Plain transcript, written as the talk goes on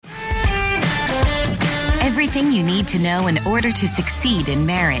Everything you need to know in order to succeed in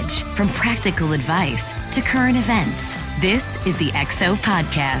marriage, from practical advice to current events. This is the XO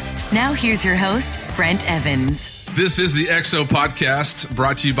Podcast. Now here's your host, Brent Evans. This is the XO Podcast,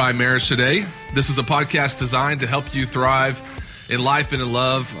 brought to you by Marriage Today. This is a podcast designed to help you thrive in life and in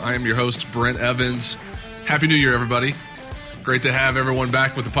love. I am your host, Brent Evans. Happy New Year, everybody. Great to have everyone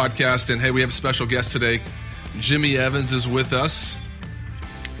back with the podcast. And hey, we have a special guest today. Jimmy Evans is with us.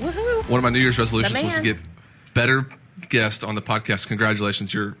 Woohoo. One of my New Year's resolutions was to get better guests on the podcast.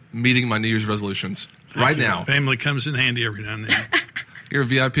 Congratulations. You're meeting my New Year's resolutions right now. Family comes in handy every now and then. You're a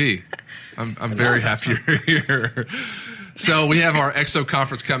VIP. I'm very happy you're here. So we have our XO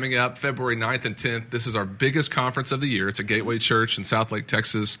conference coming up February 9th and 10th. This is our biggest conference of the year. It's at Gateway Church in Southlake,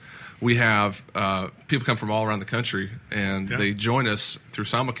 Texas. We have people come from all around the country, and they join us through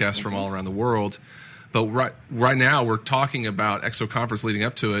simulcast from all around the world. But right now, we're talking about XO Conference leading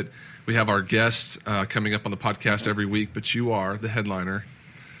up to it. We have our guests coming up on the podcast every week, but you are the headliner,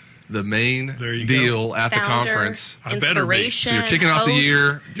 the main deal at the conference. I better be. So you're kicking off the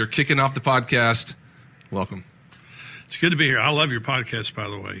year. You're kicking off the podcast. Welcome. It's good to be here. I love your podcast, by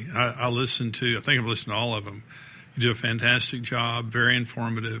the way. I think I've listened to all of them. You do a fantastic job, very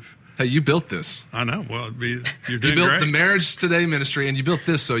informative. Hey, you built this. I know. Well, you're doing You built great. the Marriage Today ministry, and you built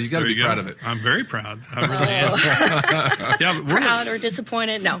this, so you got to be proud of it. I'm very proud. I really am. Proud or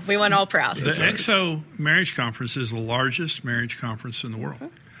disappointed? No, we went all proud. The XO Marriage Conference is the largest marriage conference in the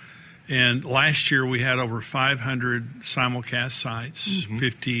world. And last year we had over 500 simulcast sites,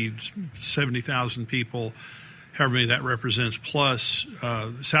 50, 70,000 people, however many that represents, plus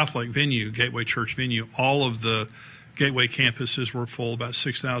Southlake venue, Gateway Church venue. All of the Gateway campuses were full, about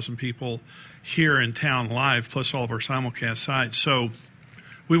 6,000 people here in town live, plus all of our simulcast sites. So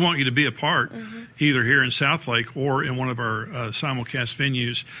we want you to be a part, either here in Southlake or in one of our simulcast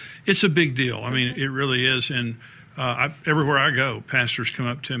venues. It's a big deal. I mean, it really is. And everywhere I go, pastors come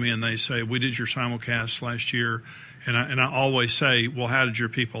up to me and they say, we did your simulcast last year. And I always say, well, how did your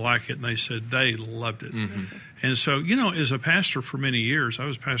people like it? And they said they loved it. And so, as a pastor for many years, I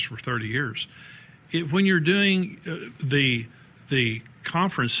was a pastor for 30 years. When you're doing the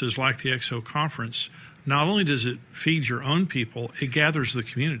conferences like the XO conference, not only does it feed your own people, it gathers the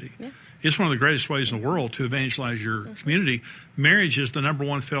community. Yeah. It's one of the greatest ways in the world to evangelize your community. Marriage is the number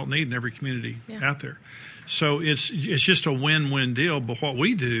one felt need in every community out there. So it's just a win-win deal. But what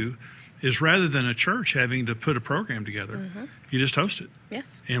we do is, rather than a church having to put a program together, you just host it.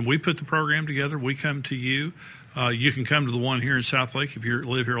 Yes. And we put the program together. We come to you. You can come to the one here in Southlake if you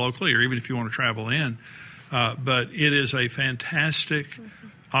live here locally, or even if you want to travel in. But it is a fantastic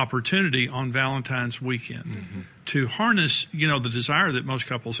opportunity on Valentine's weekend to harness, the desire that most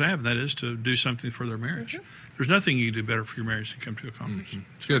couples have, and that is to do something for their marriage. There's nothing you can do better for your marriage than come to a conference.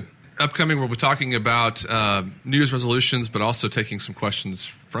 It's good. Upcoming, we'll be talking about New Year's resolutions, but also taking some questions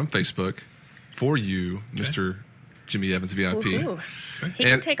from Facebook for you, Mr. Jimmy Evans, VIP. He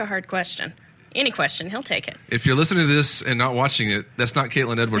can take a hard question. Any question, he'll take it. If you're listening to this and not watching it, that's not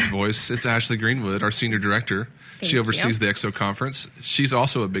Caitlin Edwards' voice. It's Ashley Greenwood, our senior director. She oversees the XO conference. She's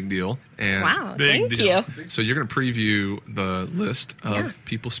also a big deal. And wow, thank you. So you're going to preview the list of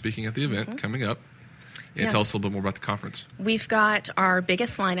people speaking at the event coming up. And tell us a little bit more about the conference. We've got our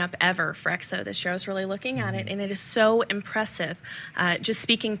biggest lineup ever for XO this year. I was really looking at it, and it is so impressive. Just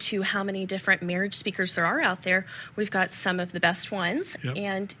speaking to how many different marriage speakers there are out there, we've got some of the best ones.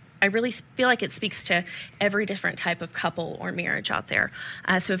 And I really feel like it speaks to every different type of couple or marriage out there.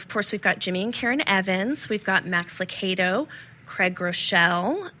 So, of course, we've got Jimmy and Karen Evans. We've got Max Lucado, Craig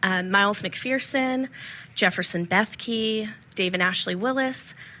Groeschel, Miles McPherson, Jefferson Bethke, Dave and Ashley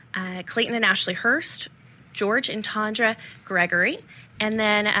Willis, Clayton and Ashley Hurst, George and Tandra Gregory, and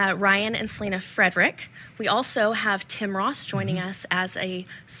then Ryan and Selena Frederick. We also have Tim Ross joining us as a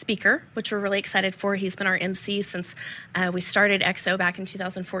speaker, which we're really excited for. He's been our MC since we started XO back in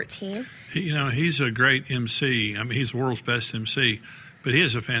 2014. He's a great MC. I mean, he's the world's best MC, but he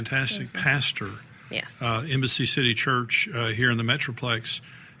is a fantastic pastor. Yes. Embassy City Church here in the Metroplex,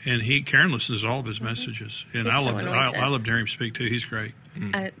 and Karen listens to all of his messages, and I love to hear him speak too. He's great.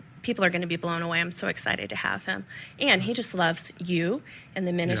 People are going to be blown away. I'm so excited to have him. And he just loves you and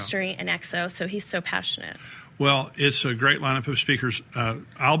the ministry and XO, so he's so passionate. Well, it's a great lineup of speakers.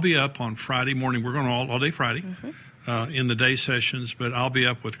 I'll be up on Friday morning. We're going all day Friday in the day sessions, but I'll be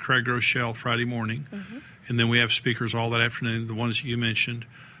up with Craig Groeschel Friday morning. And then we have speakers all that afternoon, the ones that you mentioned.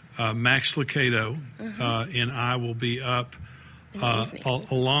 Max Lucado and I will be up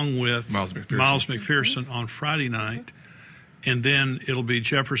along with Miles McPherson on Friday night. And then it'll be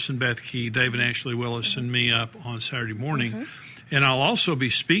Jefferson Bethke, Dave and Ashley Willis, and me up on Saturday morning. And I'll also be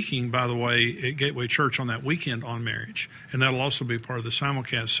speaking, by the way, at Gateway Church on that weekend on marriage. And that'll also be part of the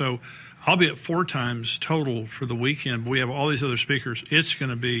simulcast. So I'll be at 4 times total for the weekend. We have all these other speakers. It's going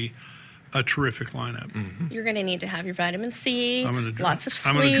to be a terrific lineup. Mm-hmm. You're going to need to have your vitamin C, lots of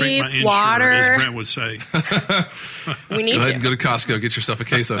sleep, I'm going to drink my Ensure, water. as Brent would say. We need Go ahead you. and go to Costco, get yourself a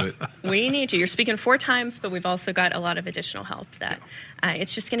case of it. We need you. You're speaking 4 times, but we've also got a lot of additional help. That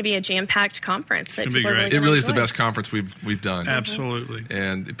it's just going to be a jam-packed conference. That It's gonna be people are great. really It really is the enjoy. best conference we've done. Absolutely.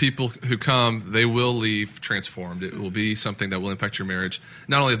 And people who come, they will leave transformed. It will be something that will impact your marriage,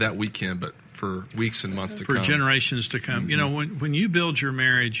 not only that weekend, but for weeks and months to For come. generations to come. You know, when you build your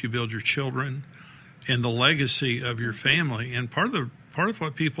marriage, you build your children and the legacy of your family. And part of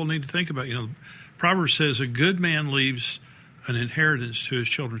what people need to think about, you know, Proverbs says a good man leaves an inheritance to his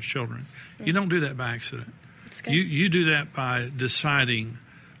children's children. You don't do that by accident. It's good. You do that by deciding,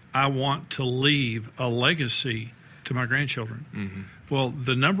 I want to leave a legacy to my grandchildren. Well,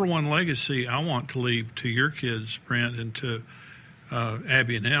 the number one legacy I want to leave to your kids, Brent, and to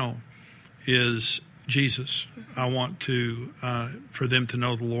Abby and Elle, is Jesus. I want to for them to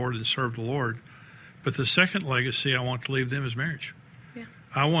know the Lord and serve the Lord. But the second legacy I want to leave them is marriage. Yeah.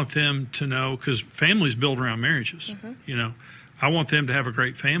 I want them to know, because families build around marriages. You know, I want them to have a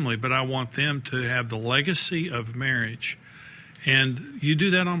great family, but I want them to have the legacy of marriage. And you do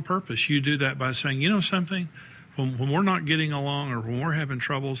that on purpose. You do that by saying, you know something, when we're not getting along or when we're having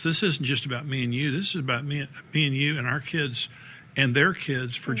troubles, this isn't just about me and you. This is about me and you and our kids and their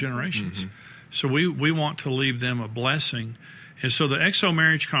kids for generations. So we want to leave them a blessing. And so the XO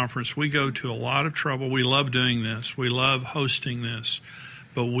Marriage Conference, we go to a lot of trouble. We love doing this. We love hosting this.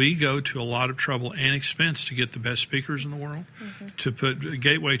 But we go to a lot of trouble and expense to get the best speakers in the world. To put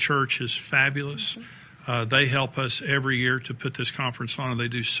Gateway Church is fabulous. They help us every year to put this conference on, and they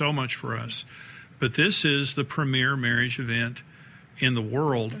do so much for us. But this is the premier marriage event in the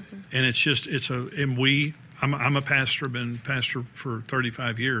world, and I'm a pastor, been pastor for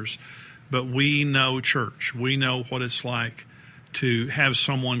 35 years, but we know church. We know what it's like to have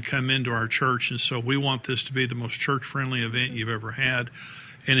someone come into our church, and so we want this to be the most church-friendly event you've ever had.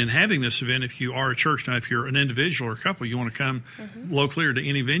 And in having this event, if you are a church, now if you're an individual or a couple, you want to come locally or to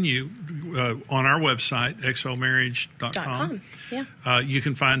any venue, on our website, xomarriage.com, you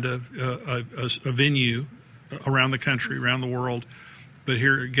can find a venue around the country, around the world. But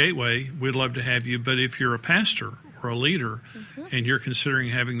here at Gateway, we'd love to have you. But if you're a pastor or a leader and you're considering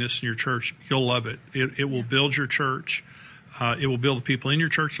having this in your church, you'll love it. It will build your church. It will build the people in your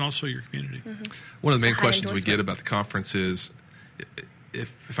church and also your community. One of the main high questions we endorsement. get about the conference is,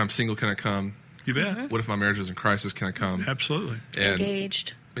 if I'm single, can I come? You bet. What if my marriage is in crisis? Can I come? Absolutely. And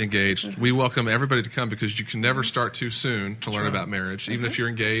Engaged. We welcome everybody to come, because you can never start too soon to learn about marriage. Even if you're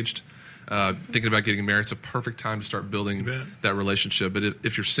engaged, thinking about getting married, it's a perfect time to start building that relationship. But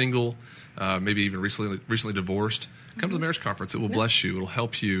if you're single, maybe even recently divorced, come to the marriage conference. It will bless you. It will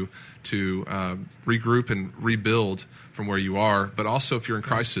help you to regroup and rebuild from where you are. But also, if you're in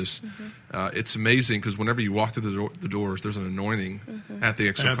crisis, it's amazing, because whenever you walk through the doors, there's an anointing at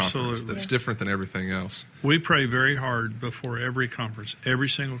the XO conference that's different than everything else. We pray very hard before every conference, every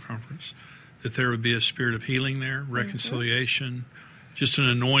single conference, that there would be a spirit of healing there, reconciliation, just an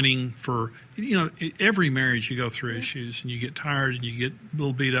anointing for, every marriage you go through issues and you get tired and you get a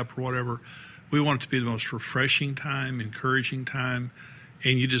little beat up or whatever. We want it to be the most refreshing time, encouraging time,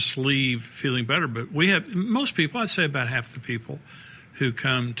 and you just leave feeling better. But we have, most people, I'd say about half the people who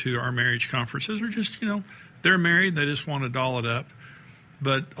come to our marriage conferences are just, they're married, they just want to doll it up.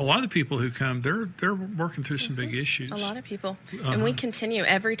 But a lot of people who come, they're working through some big issues. A lot of people. And we continue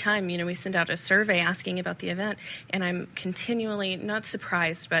every time, we send out a survey asking about the event, and I'm continually not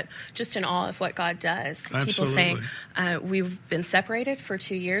surprised, but just in awe of what God does. Absolutely. People saying, we've been separated for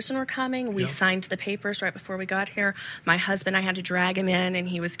 2 years and we're coming. We signed the papers right before we got here. My husband, I had to drag him in, and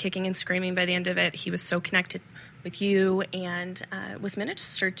he was kicking and screaming by the end of it. He was so connected with you and was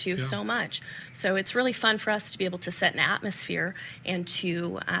ministered to so much. So it's really fun for us to be able to set an atmosphere and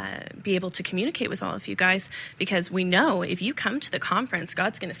to be able to communicate with all of you guys, because we know if you come to the conference,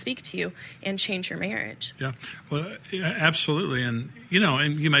 God's going to speak to you and change your marriage. Yeah, well, absolutely. And,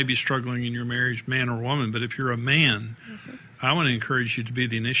 and you may be struggling in your marriage, man or woman, but if you're a man, I want to encourage you to be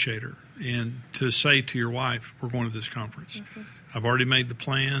the initiator and to say to your wife, we're going to this conference. I've already made the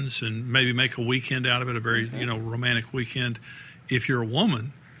plans, and maybe make a weekend out of it, a very, romantic weekend. If you're a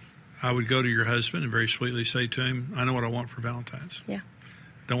woman, I would go to your husband and very sweetly say to him, I know what I want for Valentine's. Yeah.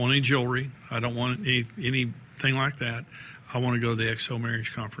 Don't want any jewelry. I don't want anything like that. I want to go to the XO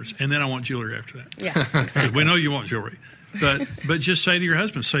Marriage Conference, and then I want jewelry after that. Yeah, exactly. We know you want jewelry. But just say to your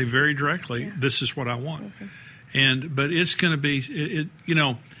husband, say very directly, this is what I want. But it's going to be,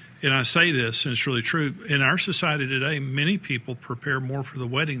 and I say this, and it's really true. In our society today, many people prepare more for the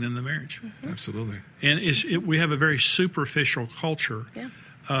wedding than the marriage. Absolutely. And we have a very superficial culture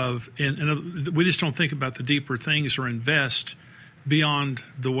and we just don't think about the deeper things or invest beyond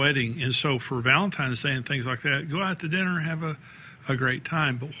the wedding. And so for Valentine's Day and things like that, go out to dinner and have a great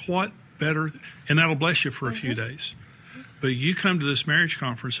time. But what better, and that'll bless you for a few days. But you come to this marriage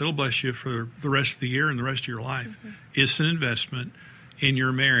conference, it'll bless you for the rest of the year and the rest of your life. It's an investment in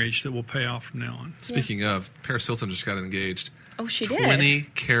your marriage that will pay off from now on. Speaking of, Paris Hilton just got engaged. Oh, she did?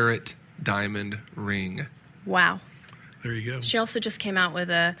 20-carat diamond ring. Wow. There you go. She also just came out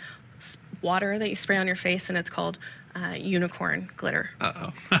with a water that you spray on your face, and it's called unicorn glitter.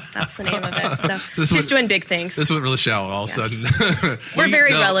 That's the name of it. So she's doing big things. This went really shallow all of a sudden. We're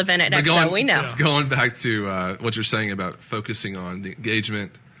very relevant at XO, we know. Going back to what you're saying about focusing on the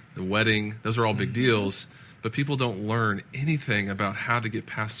engagement, the wedding, those are all big deals. But people don't learn anything about how to get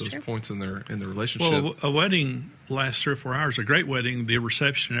past those points in their relationship. Well, a wedding lasts 3 or 4 hours. A great wedding, the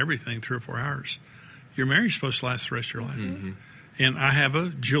reception, everything, 3 or 4 hours. Your marriage is supposed to last the rest of your life. And I have a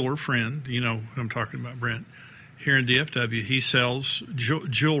jeweler friend, you know who I'm talking about, Brent, here in DFW. He sells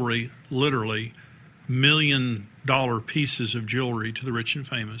jewelry, literally $1 million pieces of jewelry to the rich and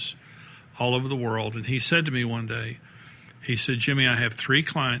famous all over the world. And he said to me one day, he said, Jimmy, I have 3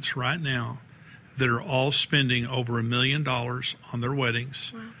 clients right now that are all spending over $1 million on their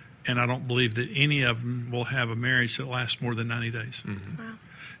weddings. Wow. And I don't believe that any of them will have a marriage that lasts more than 90 days. Wow.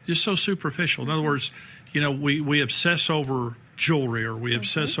 Just so superficial. In other words, you know, we obsess over jewelry or we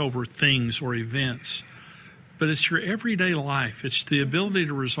obsess over things or events. But it's your everyday life. It's the ability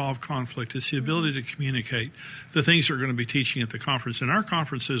to resolve conflict. It's the ability to communicate. The things we're going to be teaching at the conference. And our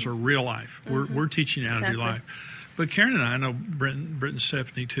conferences are real life. We're teaching how to do life. But Karen and I know Britt and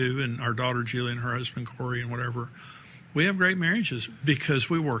Stephanie too, and our daughter Julie and her husband Corey and whatever. We have great marriages because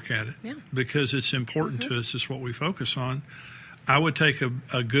we work at it. Yeah. Because it's important to us. It's what we focus on. I would take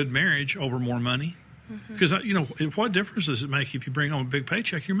a good marriage over more money. Because, you know, what difference does it make if you bring home a big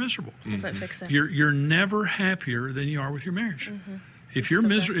paycheck? You're miserable. Doesn't fix it. You're never happier than you are with your marriage. If you're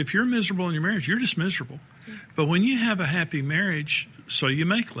miserable in your marriage, you're just miserable. But when you have a happy marriage, so you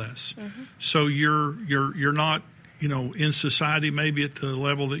make less. So you're not, you know, in society maybe at the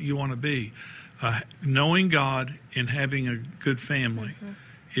level that you want to be. Knowing God and having a good family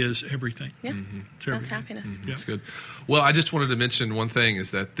is everything. Yeah, that's happiness. That's good. Well, I just wanted to mention one thing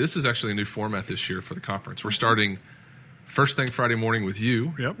is that this is actually a new format this year for the conference. We're starting first thing Friday morning with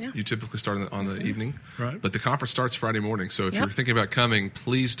you. You typically start on the evening. Right. But the conference starts Friday morning. So if you're thinking about coming,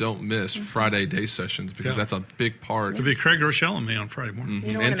 please don't miss Friday day sessions because that's a big part. It'll be Craig Rochelle and me on Friday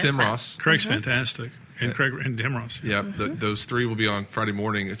morning. And Tim Ross. Craig's fantastic. And Craig and Tim Ross. Yeah, those 3 will be on Friday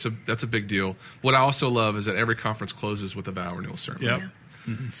morning. That's a big deal. What I also love is that every conference closes with a vow renewal ceremony.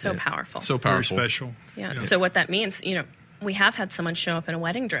 So powerful. So powerful. Very special. Yeah. So what that means, you know, we have had someone show up in a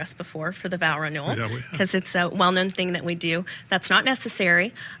wedding dress before for the vow renewal because it's a well-known thing that we do. That's not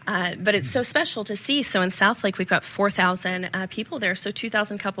necessary, but it's so special to see. So in South Lake, we've got 4,000 people there. So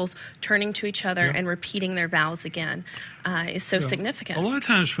 2,000 couples turning to each other and repeating their vows again is so significant. A lot of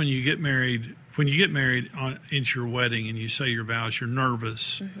times when you get married, into your wedding and you say your vows, you're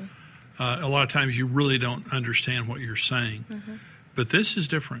nervous. A lot of times you really don't understand what you're saying. But this is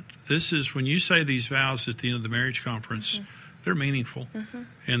different. This is when you say these vows at the end of the marriage conference, they're meaningful.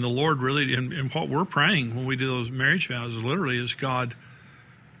 And the Lord really, and what we're praying when we do those marriage vows literally is God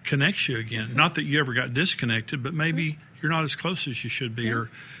connects you again. Not that you ever got disconnected, but maybe you're not as close as you should be. Or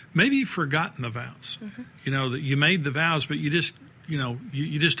maybe you've forgotten the vows. You know, that you made the vows, but you just, you know,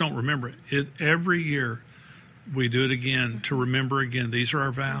 you just don't remember it. Every year we do it again to remember again. These are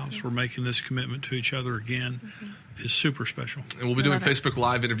our vows. We're making this commitment to each other again. Is super special. And we'll be doing Facebook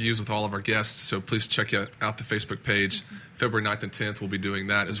Live interviews with all of our guests, so please check out the Facebook page. February 9th and 10th, we'll be doing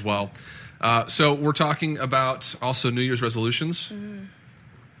that as well. So we're talking about also New Year's resolutions.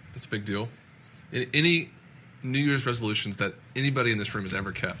 That's a big deal. Any New Year's resolutions that anybody in this room has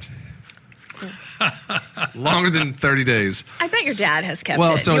ever kept? Longer than 30 days. I bet your dad has kept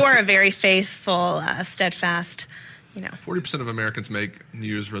it. So you are a very faithful, steadfast, you know. 40% of Americans make New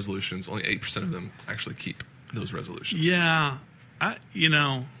Year's resolutions. Only 8% of them actually keep those resolutions. Yeah. I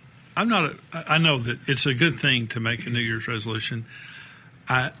know that it's a good thing to make a New Year's resolution.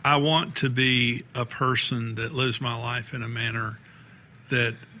 I want to be a person that lives my life in a manner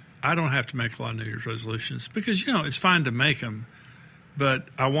that I don't have to make a lot of New Year's resolutions because, you know, it's fine to make them, but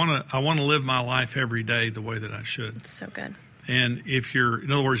I want to live my life every day the way that I should. So good. And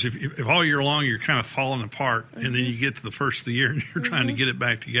in other words, if all year long you're kind of falling apart and then you get to the first of the year and you're trying to get it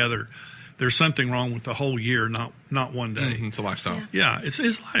back together, there's something wrong with the whole year, not one day. It's a lifestyle. Yeah, it's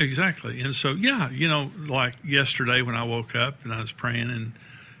exactly. And so, like yesterday when I woke up and I was praying and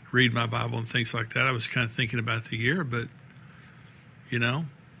read my Bible and things like that, I was kind of thinking about the year. But,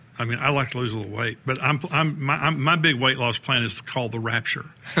 I like to lose a little weight, but my big weight loss plan is called the rapture.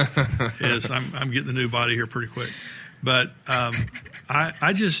 I'm getting the new body here pretty quick. But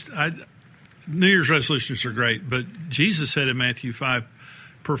New Year's resolutions are great, but Jesus said in Matthew 5,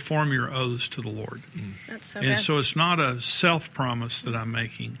 perform your oaths to the Lord. That's so And good. so it's not a self-promise that I'm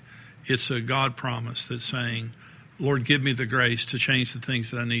making. It's a God promise that's saying, Lord, give me the grace to change the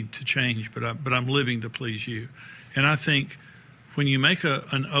things that I need to change, but I'm living to please you. And I think when you make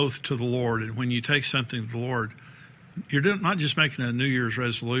an oath to the Lord and when you take something to the Lord, you're not just making a New Year's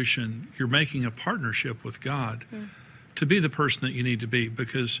resolution, you're making a partnership with God to be the person that you need to be,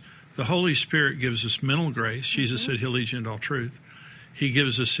 because the Holy Spirit gives us mental grace. Jesus said he'll lead you into all truth. He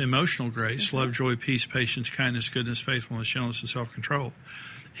gives us emotional grace, love, joy, peace, patience, kindness, goodness, faithfulness, gentleness, and self-control.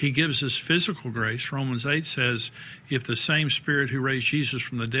 He gives us physical grace. Romans 8 says, if the same Spirit who raised Jesus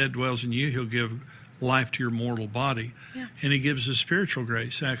from the dead dwells in you, he'll give life to your mortal body. Yeah. And he gives us spiritual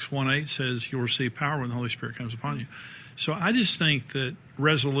grace. Acts 1:8 says you'll receive power when the Holy Spirit comes upon you. So I just think that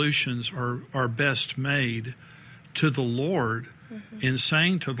resolutions are best made to the Lord in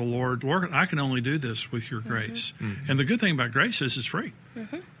saying to the Lord, Lord, I can only do this with your grace. And the good thing about grace is it's free.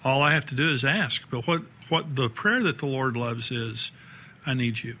 All I have to do is ask. But what the prayer that the Lord loves is, I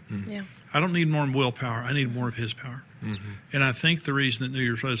need you. Yeah. I don't need more willpower. I need more of his power. And I think the reason that New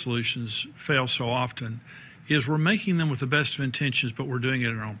Year's resolutions fail so often is we're making them with the best of intentions, but we're doing it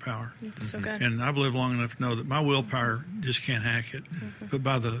in our own power. That's so good. And I've lived long enough to know that my willpower just can't hack it.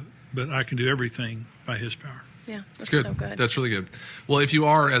 But I can do everything by his power. Yeah, that's good. so good. That's really good. Well, if you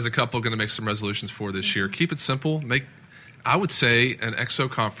are, as a couple, going to make some resolutions for this year, keep it simple. I would say an XO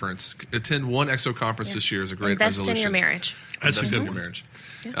conference. Attend one XO conference this year is a great resolution. Invest in your marriage. That's in your marriage.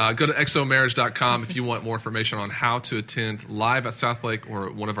 Go to xomarriage.com if you want more information on how to attend live at Southlake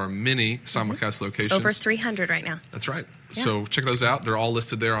or one of our many simulcast locations. Over 300 right now. That's right. Yeah. So check those out. They're all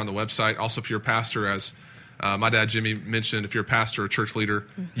listed there on the website. Also, if you're a pastor, as my dad Jimmy mentioned, if you're a pastor or church leader,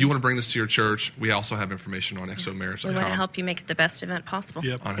 you want to bring this to your church, we also have information on xomarriage.com. We want to help you make it the best event possible.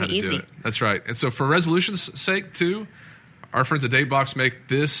 On how to easy. do it. That's right. And so for resolution's sake, too, our friends at DateBox make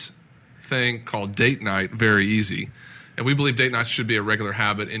this thing called date night very easy. And we believe date nights should be a regular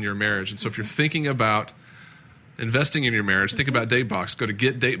habit in your marriage. And so if you're thinking about investing in your marriage, think about DateBox. Go to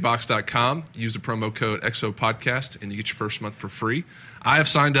getdatebox.com, use the promo code XOPodcast, and you get your first month for free. I have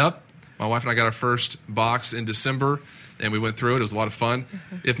signed up. My wife and I got our first box in December, and we went through it. It was a lot of fun.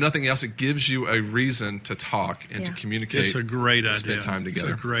 If nothing else, it gives you a reason to talk and to communicate. It's a great idea. Spend time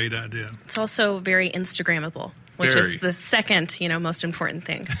together. It's a great idea. It's also very Instagrammable, which is the second, most important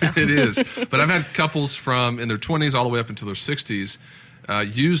thing. So. It is. But I've had couples from in their 20s all the way up into their 60s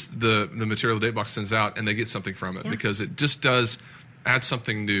use the material the DateBox sends out, and they get something from it because it just does add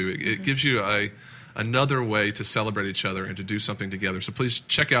something new. It gives you another way to celebrate each other and to do something together. So please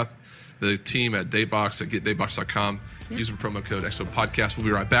check out the team at DateBox at getdatebox.com. Use the promo code XOPodcast. We'll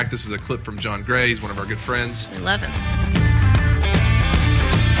be right back. This is a clip from John Gray. He's one of our good friends. I love him.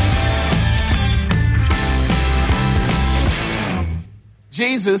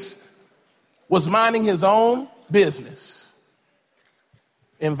 Jesus was minding his own business,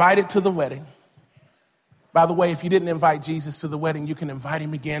 invited to the wedding. By the way, if you didn't invite Jesus to the wedding, you can invite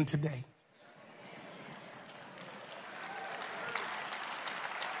him again today.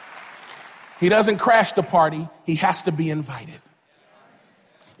 He doesn't crash the party. He has to be invited.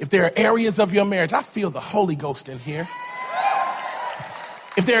 If there are areas of your marriage, I feel the Holy Ghost in here.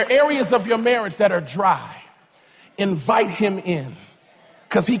 If there are areas of your marriage that are dry, invite him in,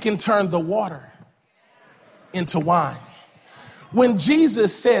 because he can turn the water into wine. When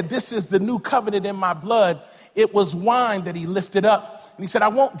Jesus said, this is the new covenant in my blood, it was wine that he lifted up. And he said, I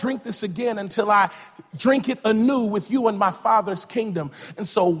won't drink this again until I drink it anew with you in my Father's kingdom. And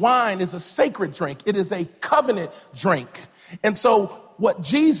so wine is a sacred drink. It is a covenant drink. And so what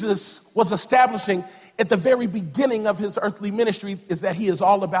Jesus was establishing at the very beginning of his earthly ministry is that he is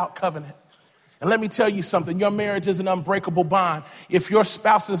all about covenant. And let me tell you something. Your marriage is an unbreakable bond. If your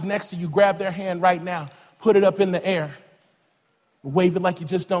spouse is next to you, grab their hand right now. Put it up in the air. Wave it like you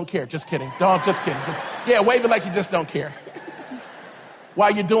just don't care. Just kidding. Just kidding. Wave it like you just don't care.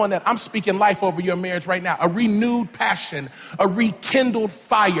 While you're doing that, I'm speaking life over your marriage right now. A renewed passion, a rekindled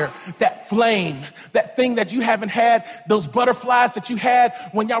fire, that flame, that thing that you haven't had, those butterflies that you had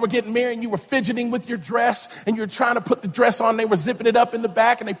when y'all were getting married and you were fidgeting with your dress and you were trying to put the dress on. They were zipping it up in the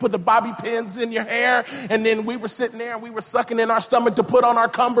back and they put the bobby pins in your hair. And then we were sitting there and we were sucking in our stomach to put on our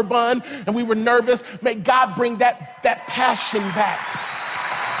cummerbund and we were nervous. May God bring that passion back.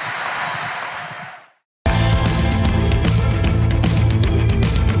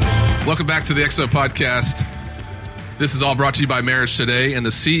 Welcome back to the XO Podcast. This is all brought to you by Marriage Today, and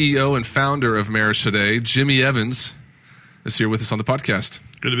the CEO and founder of Marriage Today, Jimmy Evans, is here with us on the podcast.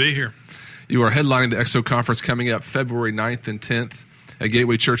 Good to be here. You are headlining the XO Conference coming up February 9th and 10th at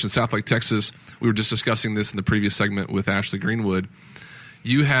Gateway Church in Southlake, Texas. We were just discussing this in the previous segment with Ashley Greenwood.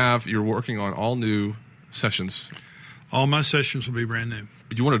 You're working on all new sessions. All my sessions will be brand new.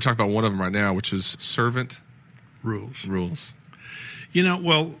 You want to talk about one of them right now, which is servant rules. You know,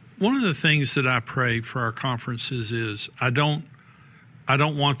 well, one of the things that I pray for our conferences is I don't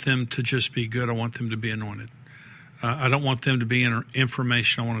want them to just be good. I want them to be anointed. I don't want them to be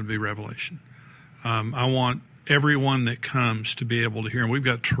information. I want them to be revelation. I want everyone that comes to be able to hear. And we've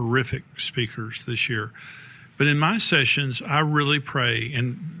got terrific speakers this year. But in my sessions, I really pray,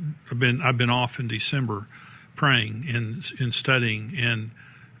 and I've been off in December praying and studying, and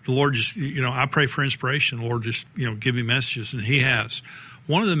the Lord just, I pray for inspiration. The Lord just, give me messages, and He has.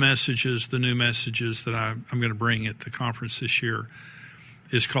 One of the messages, the new messages that I'm going to bring at the conference this year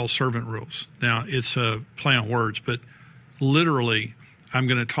is called Servant Rules. Now, it's a play on words, but literally I'm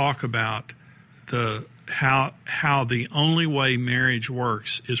going to talk about how the only way marriage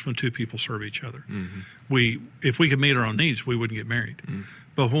works is when two people serve each other. Mm-hmm. If we could meet our own needs, we wouldn't get married. Mm-hmm.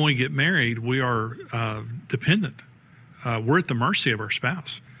 But when we get married, we are dependent. We're at the mercy of our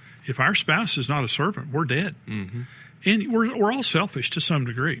spouse. If our spouse is not a servant, we're dead. Mm-hmm. And we're all selfish to some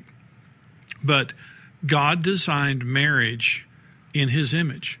degree. But God designed marriage in His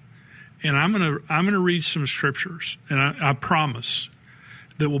image. And I'm gonna read some scriptures, and I promise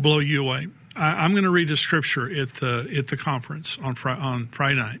that will blow you away. I'm going to read a scripture at the conference on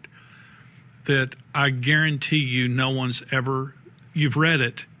Friday night that I guarantee you no one's ever. You've read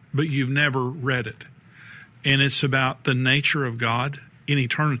it, but you've never read it. And it's about the nature of God in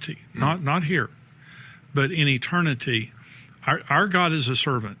eternity, not here, but in eternity. Our God is a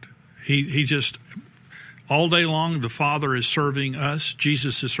servant. He just, all day long, the Father is serving us,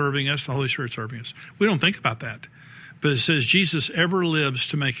 Jesus is serving us, the Holy Spirit is serving us. We don't think about that. But it says Jesus ever lives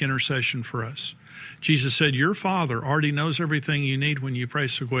to make intercession for us. Jesus said, your Father already knows everything you need when you pray,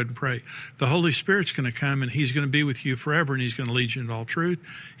 so go ahead and pray. The Holy Spirit's going to come, and He's going to be with you forever, and He's going to lead you into all truth.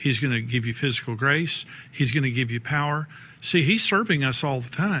 He's going to give you physical grace. He's going to give you power. See, He's serving us all the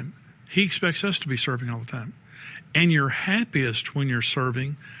time. He expects us to be serving all the time. And you're happiest when you're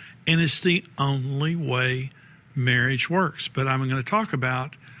serving, and it's the only way marriage works. But I'm going to talk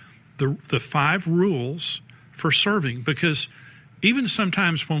about the 5 rules for serving, because even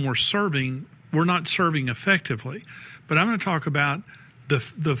sometimes when we're serving, we're not serving effectively. But I'm going to talk about the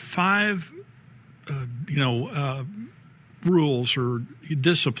 5 rules or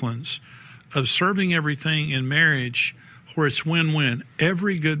disciplines of serving everything in marriage where it's win-win.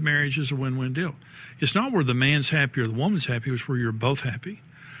 Every good marriage is a win-win deal. It's not where the man's happy or the woman's happy, it's where you're both happy.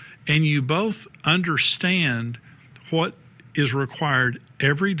 And you both understand what is required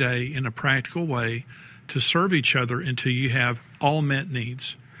every day in a practical way to serve each other until you have all met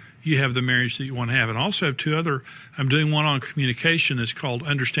needs. You have the marriage that you want to have. And I also have 2 other, I'm doing one on communication that's called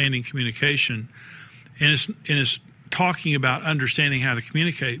Understanding Communication. And it's talking about understanding how to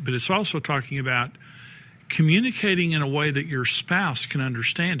communicate, but it's also talking about communicating in a way that your spouse can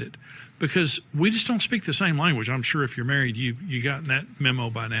understand it. Because we just don't speak the same language. I'm sure if you're married, you gotten that memo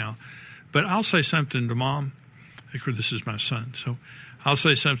by now. But I'll say something to Mom. This is my son, so I'll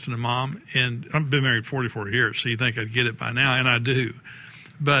say something to Mom, and I've been married 44 years, so you think I'd get it by now, and I do.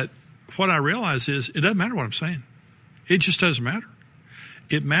 But what I realize is it doesn't matter what I'm saying. It just doesn't matter.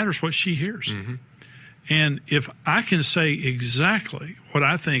 It matters what she hears. Mm-hmm. And if I can say exactly what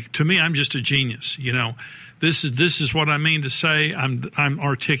I think, to me, I'm just a genius. This is what I mean to say. I'm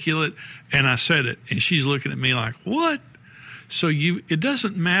articulate, and I said it, and she's looking at me like, what? So it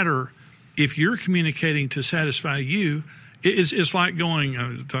doesn't matter if you're communicating to satisfy you. It's like going, I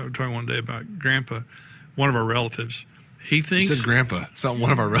was talking one day about Grandpa, one of our relatives. He thinks... You said Grandpa. It's not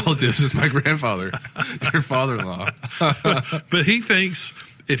one of our relatives. It's my grandfather, your father-in-law. But he thinks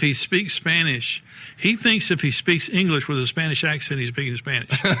if he speaks Spanish, he thinks if he speaks English with a Spanish accent, he's speaking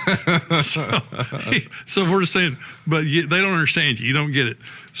Spanish. So we're just saying, but they don't understand you. You don't get it.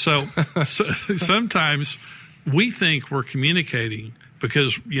 So sometimes we think we're communicating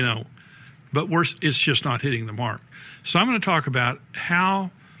because, but it's just not hitting the mark. So I'm going to talk about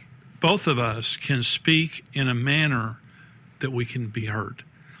how both of us can speak in a manner that we can be heard,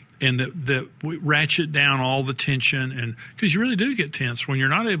 and that we ratchet down all the tension, and because you really do get tense when you're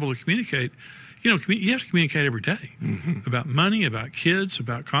not able to communicate. You have to communicate every day about money, about kids,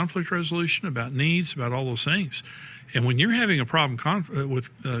 about conflict resolution, about needs, about all those things. And when you're having a problem with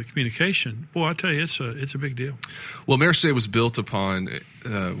communication, boy, I tell you, it's a big deal. Well, Marriage Today was built upon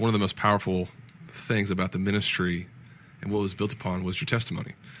one of the most powerful things about the ministry, and what was built upon was your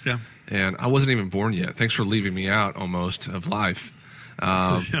testimony. Yeah. And I wasn't even born yet. Thanks for leaving me out almost of life.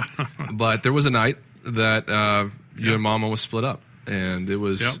 But there was a night that you and Mama was split up, and it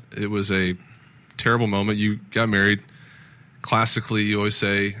was a terrible moment. You got married. Classically, you always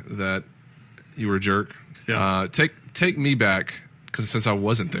say that you were a jerk. Yeah. Take me back, because since I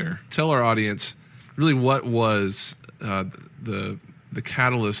wasn't there, tell our audience really what was the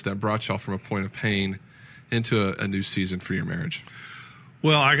catalyst that brought y'all from a point of pain into a new season for your marriage.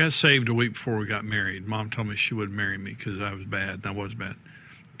 Well, I got saved a week before we got married. Mom told me she wouldn't marry me because I was bad, and I was bad.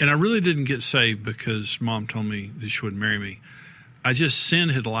 And I really didn't get saved because Mom told me that she wouldn't marry me. Sin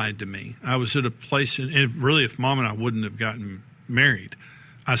had lied to me. I was at a place, and really, if Mom and I wouldn't have gotten married,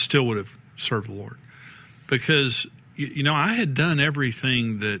 I still would have served the Lord. Because, I had done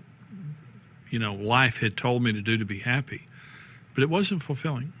everything that, life had told me to do to be happy, but it wasn't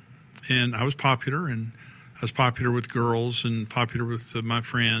fulfilling. And I was popular, and I was popular with girls and popular with my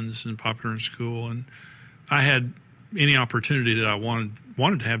friends and popular in school. And I had any opportunity that I wanted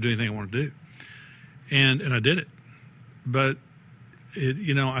to have, do anything I wanted to do. And I did it. But,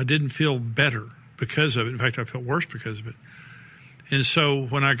 I didn't feel better because of it. In fact, I felt worse because of it. And so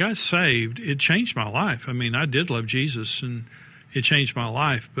when I got saved, it changed my life. I mean, I did love Jesus, and it changed my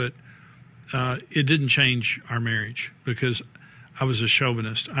life, but it didn't change our marriage because I was a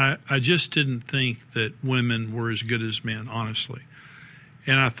chauvinist. I just didn't think that women were as good as men, honestly.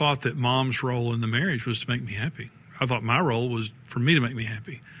 And I thought that Mom's role in the marriage was to make me happy. I thought my role was for me to make me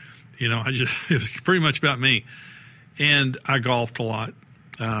happy. It was pretty much about me. And I golfed a lot.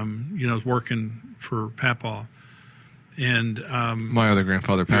 I was working for Papaw. And my other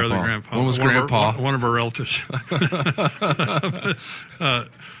grandfather, Papaw. Your other grandfather. One was Grandpa. One of our relatives. I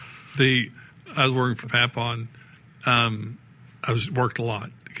was working for Papaw, and I worked a lot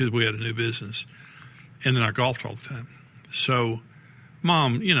because we had a new business, and then I golfed all the time. So,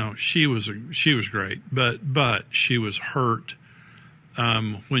 Mom, she was great, but she was hurt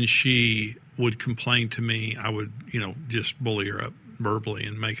when she would complain to me. I would just bully her up verbally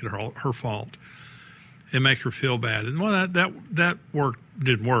and make it her fault and make her feel bad. And that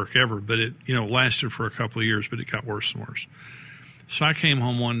didn't work ever, but it lasted for a couple of years, but it got worse and worse. So I came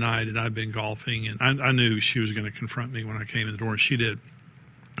home one night, and I'd been golfing, and I knew she was going to confront me when I came in the door, and she did.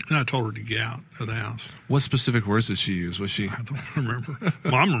 And I told her to get out of the house. What specific words did she use? Was she? I don't remember.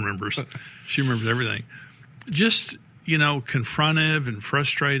 Mom remembers. She remembers everything. Just, confrontive and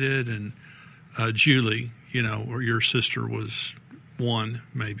frustrated. And Julie, or your sister was one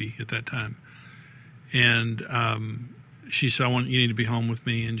maybe at that time. And she said, you need to be home with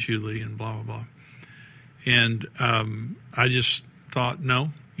me and Julie and blah, blah, blah. And I just thought,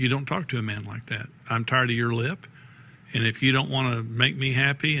 no, you don't talk to a man like that. I'm tired of your lip. And if you don't want to make me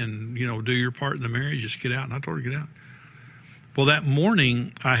happy and, do your part in the marriage, just get out. And I told her to get out. Well, that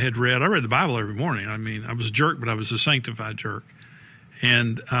morning I read the Bible every morning. I mean, I was a jerk, but I was a sanctified jerk.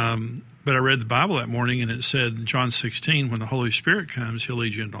 And, but I read the Bible that morning, and it said in John 16, when the Holy Spirit comes, he'll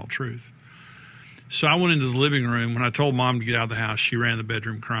lead you into all truth. So I went into the living room. When I told Mom to get out of the house, she ran in the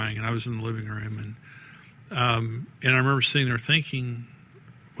bedroom crying, and I was in the living room. And I remember sitting there thinking,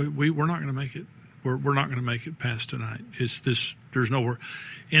 we're not going to make it. We're not going to make it past tonight. There's no work.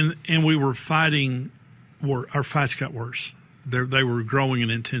 And we were fighting. Our fights got worse. They were growing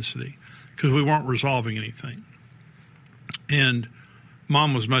in intensity because we weren't resolving anything. And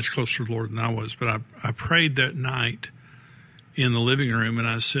Mom was much closer to the Lord than I was. But I prayed that night in the living room, and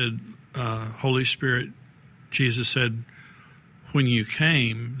I said, Holy Spirit, Jesus said, when you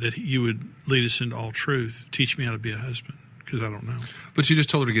came, that you would lead us into all truth. Teach me how to be a husband, because I don't know. But you just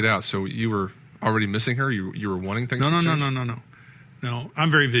told her to get out, so you were already missing her? You were wanting things to change? No, I'm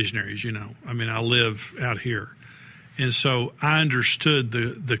very visionary, as you know. I mean, I live out here. And so I understood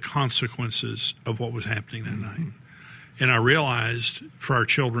the consequences of what was happening that night. And I realized for our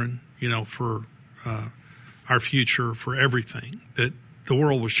children, for our future, for everything, that the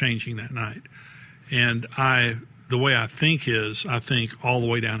world was changing that night. And the way I think is, I think all the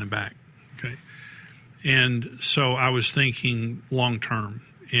way down and back. Okay. And so I was thinking long term.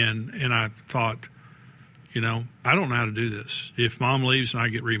 And I thought, I don't know how to do this. If Mom leaves and I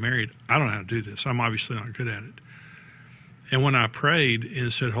get remarried, I don't know how to do this. I'm obviously not good at it. And when I prayed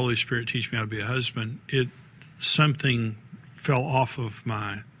and said, Holy Spirit, teach me how to be a husband, something fell off of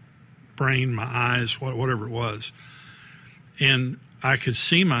my brain, my eyes, whatever it was. And I could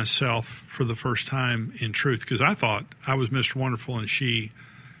see myself for the first time in truth, because I thought I was Mr. Wonderful and she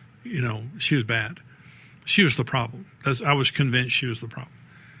was bad. She was the problem. I was convinced she was the problem.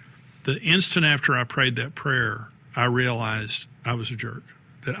 The instant after I prayed that prayer, I realized I was a jerk,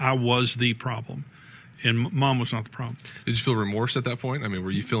 that I was the problem, and Mom was not the problem. Did you feel remorse at that point? I mean, were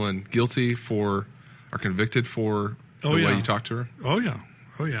you feeling guilty or convicted for the way you talked to her? Oh,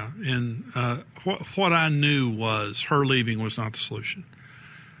 yeah. And what I knew was her leaving was not the solution.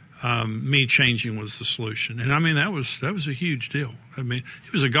 Me changing was the solution. And I mean, that was a huge deal. I mean,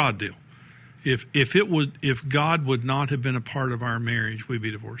 it was a God deal. If God would not have been a part of our marriage, we'd be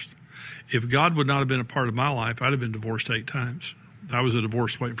divorced. If God would not have been a part of my life, I'd have been divorced 8 times. I was a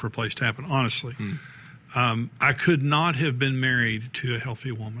divorce waiting for a place to happen, honestly. I could not have been married to a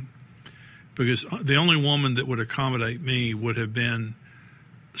healthy woman, because the only woman that would accommodate me would have been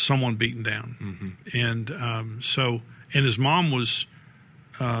someone beaten down. And and as Mom was,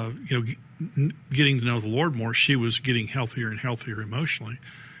 getting to know the Lord more, she was getting healthier and healthier emotionally,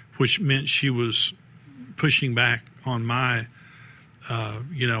 which meant she was pushing back on my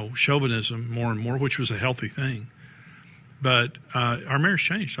chauvinism more and more, which was a healthy thing. But our marriage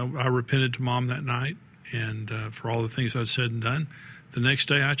changed. I repented to Mom that night, and for all the things I'd said and done. The next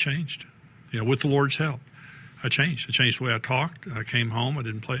day I changed, with the Lord's help. I changed. I changed the way I talked. I came home.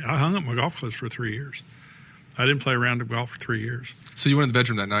 I hung up my golf clubs for 3 years. I didn't play a round of golf for 3 years. So you went in the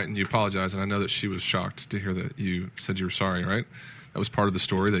bedroom that night and you apologized, and I know that she was shocked to hear that you said you were sorry, right? That was part of the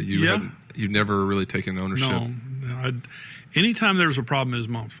story, that you'd never really taken ownership. No. Anytime there was a problem, it was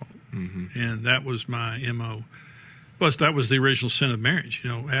Mom's fault. And that was my M.O. That was the original sin of marriage.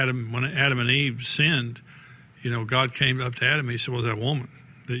 When Adam and Eve sinned, God came up to Adam and he said, well, that woman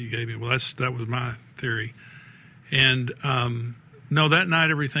that you gave me. Well, that was my theory. And no, that night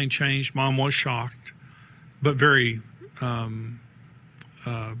everything changed. Mom was shocked, but very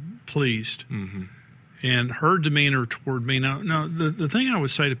pleased. And her demeanor toward me. Now, the thing I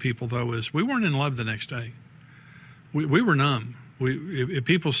would say to people, though, is we weren't in love the next day. We were numb. If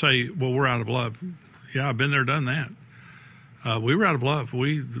people say, well, we're out of love, yeah, I've been there, done that. We were out of love.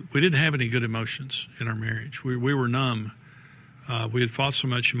 We didn't have any good emotions in our marriage. We were numb. We had fought so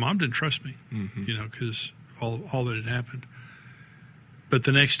much, and Mom didn't trust me, because all that had happened. But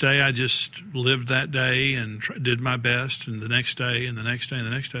the next day, I just lived that day and did my best, and the next day, and the next day, and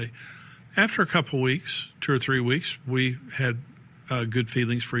the next day. After a couple of weeks, 2 or 3 weeks, we had good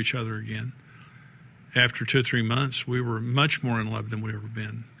feelings for each other again. After 2 or 3 months, we were much more in love than we've ever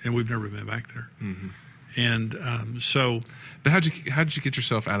been, and we've never been back there. And But how'd you get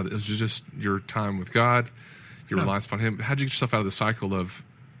yourself out of it? It was just your time with God, your reliance upon Him. How'd you get yourself out of the cycle of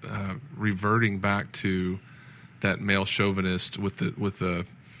reverting back to that male chauvinist with the?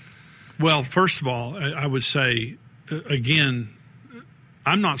 Well, first of all, I would say again,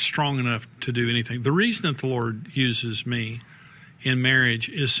 I'm not strong enough to do anything. The reason that the Lord uses me in marriage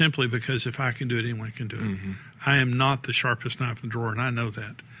is simply because if I can do it, anyone can do it. I am not the sharpest knife in the drawer, and I know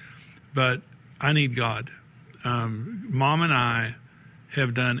that. But I need God. Mom and I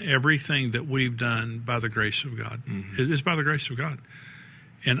have done everything that we've done by the grace of God. It is by the grace of God.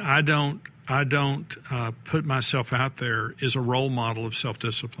 And I don't put myself out there as a role model of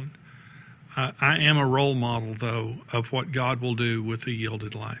self-discipline. I am a role model, though, of what God will do with a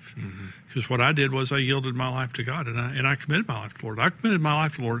yielded life. Because what I did was I yielded my life to God, and I committed my life to the Lord. I committed my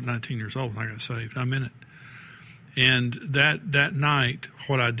life to the Lord at 19 years old when I got saved. I'm in it. And that night,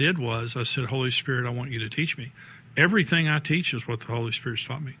 what I did was I said, Holy Spirit, I want you to teach me. Everything I teach is what the Holy Spirit's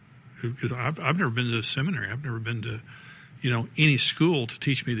taught me. Because I've never been to a seminary. I've never been to, any school to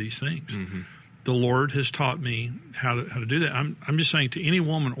teach me these things. The Lord has taught me how to do that. I'm just saying to any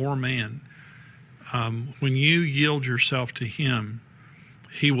woman or man, when you yield yourself to Him,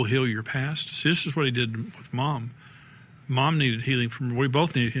 He will heal your past. So this is what He did with Mom. Mom needed healing we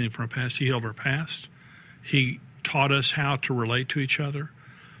both needed healing from our past. He healed our past. He taught us how to relate to each other.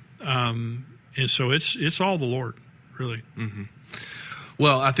 And so it's all the Lord, really.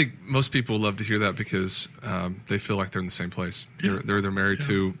 Well, I think most people love to hear that because they feel like they're in the same place. They're either married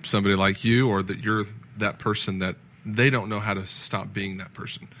to somebody like you, or that you're that person that they don't know how to stop being that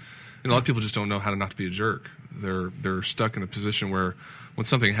person. And a lot of people just don't know how to not to be a jerk. They're stuck in a position where when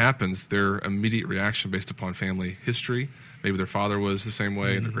something happens, their immediate reaction based upon family history, maybe their father was the same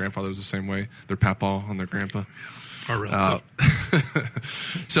way and their grandfather was the same way, their papa and their grandpa. Our relative.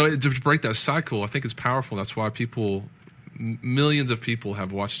 So to break that cycle, I think it's powerful. That's why millions of people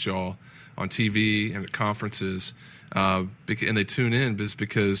have watched y'all on TV and at conferences, and they tune in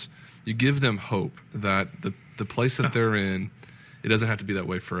because you give them hope that the place that they're in, it doesn't have to be that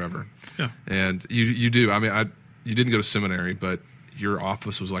way forever. Yeah. And you do. I mean, you didn't go to seminary, but your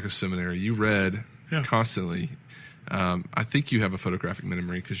office was like a seminary. You read constantly. I think you have a photographic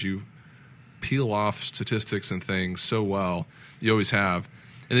memory because you peel off statistics and things so well. You always have.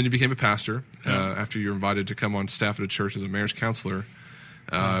 And then you became a pastor after you were invited to come on staff at a church as a marriage counselor.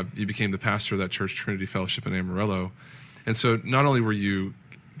 You became the pastor of that church, Trinity Fellowship in Amarillo. And so not only were you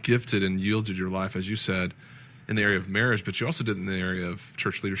gifted and yielded your life, as you said, in the area of marriage, but you also did it in the area of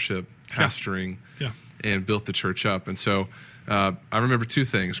church leadership, pastoring, and built the church up. And so I remember two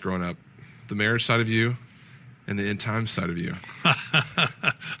things growing up, the marriage side of you and the end times side of you.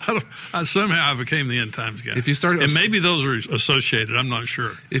 Somehow I became the end times guy. If you start, and maybe those are associated, I'm not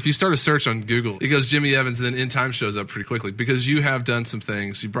sure. If you start a search on Google, it goes Jimmy Evans, and then end times shows up pretty quickly because you have done some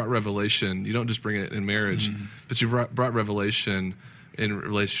things. You brought revelation. You don't just bring it in marriage, but you brought revelation in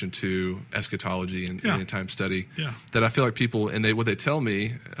relation to eschatology and end time study. Yeah. That I feel like people, and what they tell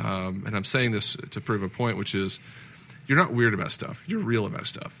me, and I'm saying this to prove a point, which is, you're not weird about stuff. You're real about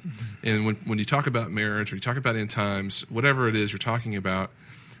stuff. Mm-hmm. And when you talk about marriage or you talk about end times, whatever it is you're talking about,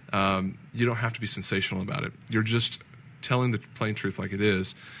 you don't have to be sensational about it. You're just telling the plain truth like it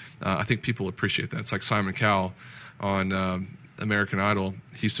is. I think people appreciate that. It's like Simon Cowell on American Idol.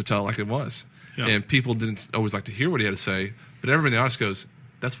 He used to tell it like it was. Yeah. And people didn't always like to hear what he had to say, but everybody in the audience goes,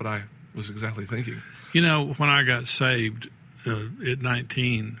 that's what I was exactly thinking. You know, when I got saved at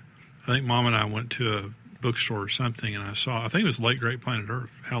 19, I think Mom and I went to a bookstore or something, and I think it was Late Great Planet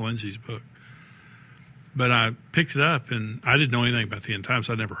Earth, Hal Lindsey's book. But I picked it up, and I didn't know anything about the end times.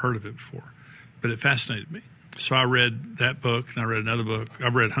 I'd never heard of it before, but it fascinated me. So I read that book, and I read another book.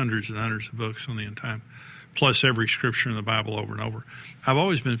 I've read hundreds and hundreds of books on the end time, plus every scripture in the Bible over and over. I've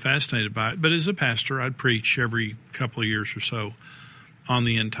always been fascinated by it, but as a pastor, I'd preach every couple of years or so on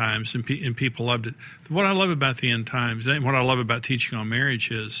the end times, and people loved it. What I love about the end times, and what I love about teaching on marriage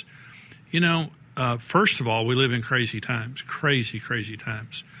is, first of all, we live in crazy times, crazy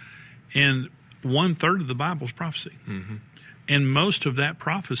times. And 1/3 of the Bible is prophecy. Mm-hmm. And most of that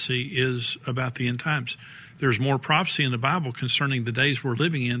prophecy is about the end times. There's more prophecy in the Bible concerning the days we're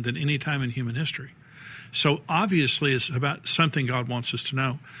living in than any time in human history. So obviously it's about something God wants us to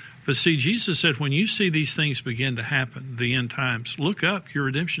know. But see, Jesus said, when you see these things begin to happen, the end times, look up, your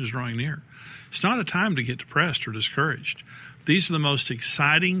redemption is drawing near. It's not a time to get depressed or discouraged. These are the most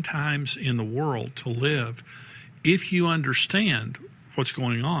exciting times in the world to live if you understand what's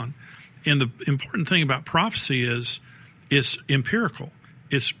going on. And the important thing about prophecy is it's empirical.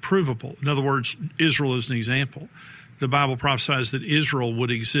 It's provable. In other words, Israel is an example. The Bible prophesies that Israel would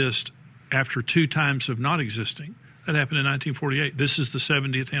exist after 2 times of not existing. That happened in 1948. This is the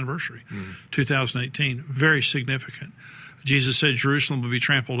 70th anniversary, 2018. Very significant. Jesus said Jerusalem would be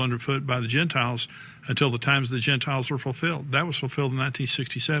trampled underfoot by the Gentiles until the times of the Gentiles were fulfilled. That was fulfilled in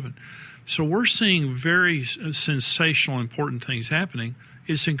 1967. So we're seeing very sensational, important things happening.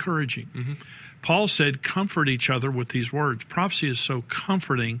 It's encouraging. Mm-hmm. Paul said, comfort each other with these words. Prophecy is so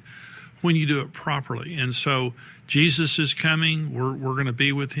comforting when you do it properly. And so Jesus is coming. We're going to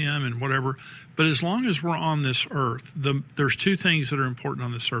be with him and whatever. But as long as we're on this earth, there's 2 things that are important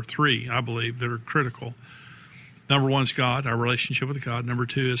on this earth, 3, I believe, that are critical. Number 1 is God, our relationship with God. Number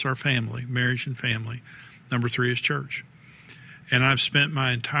 2 is our family, marriage and family. Number 3 is church. And I've spent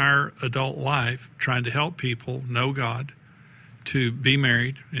my entire adult life trying to help people know God, to be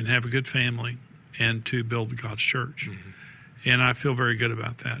married and have a good family, and to build God's church. Mm-hmm. And I feel very good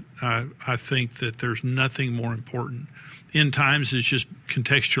about that. I think that there's nothing more important. End times is just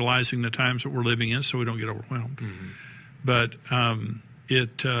contextualizing the times that we're living in so we don't get overwhelmed. Mm-hmm. But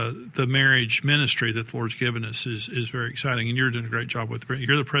the marriage ministry that the Lord's given us is very exciting, and you're doing a great job with it.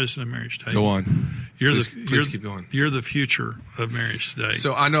 You're the president of Marriage Today. Go on. Please keep going. You're the future of Marriage Today.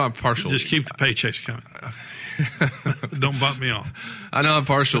 So I know I'm partial. Just keep the paychecks coming. Don't bump me off. I know I'm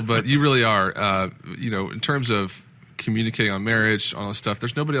partial, but you really are. In terms of communicating on marriage, all this stuff,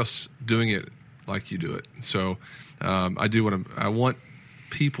 there's nobody else doing it like you do it. So I want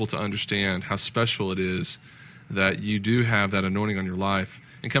people to understand how special it is that you do have that anointing on your life.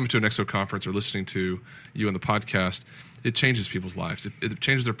 And coming to an EXO conference or listening to you on the podcast, it changes people's lives. It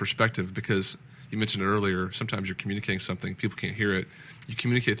changes their perspective because you mentioned it earlier, sometimes you're communicating something, people can't hear it. You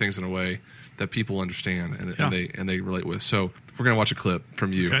communicate things in a way that people understand and they relate with. So we're going to watch a clip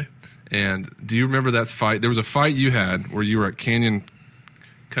from you. Okay. And do you remember that fight? There was a fight you had where you were at Canyon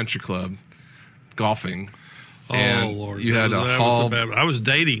Country Club golfing. And Lord, you had I was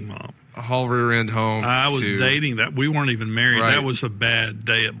dating Mom. a haul rear end home. I was dating that. We weren't even married. Right. That was a bad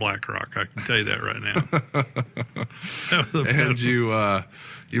day at Black Rock. I can tell you that right now. And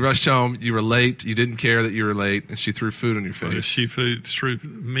you rushed home. You were late. You didn't care that you were late, and she threw food on your face. She threw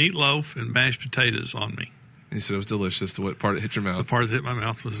meatloaf and mashed potatoes on me. And you said it was delicious. The what part that hit your mouth? The part that hit my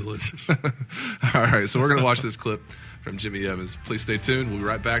mouth was delicious. All right, so we're going to watch this clip from Jimmy Evans. Please stay tuned. We'll be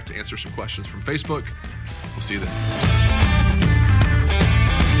right back to answer some questions from Facebook. We'll see you then.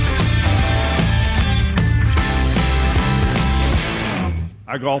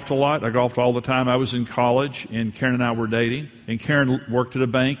 I golfed a lot. I golfed all the time. I was in college, and Karen and I were dating. And Karen worked at a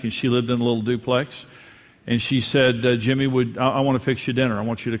bank, and she lived in a little duplex. And she said, Jimmy, I want to fix you dinner. I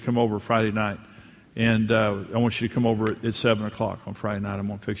want you to come over Friday night. And I want you to come over at 7 o'clock on Friday night. I'm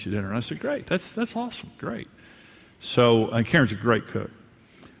going to fix you dinner. And I said, great. That's awesome. Great. So, and Karen's a great cook.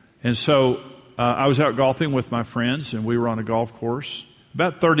 And so I was out golfing with my friends, and we were on a golf course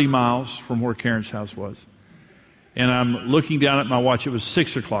about 30 miles from where Karen's house was. And I'm looking down at my watch. It was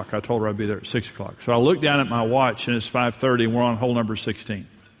 6 o'clock. I told her I'd be there at 6 o'clock. So I look down at my watch, and it's 5:30, and we're on hole number 16.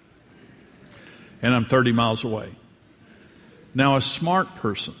 And I'm 30 miles away. Now, a smart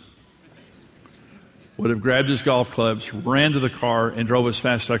person would have grabbed his golf clubs, ran to the car, and drove as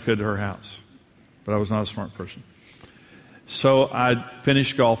fast as I could to her house. But I was not a smart person. So I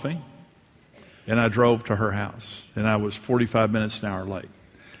finished golfing, and I drove to her house. And I was 45 minutes an hour late.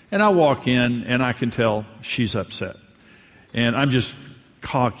 And I walk in, and I can tell she's upset. And I'm just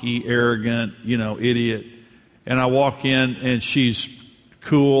cocky, arrogant, idiot. And I walk in, and she's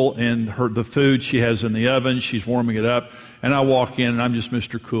cool, and the food she has in the oven, she's warming it up. And I walk in, and I'm just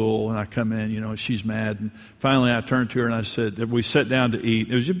Mr. Cool, and I come in, she's mad. And finally I turned to her, and I said, we sat down to eat.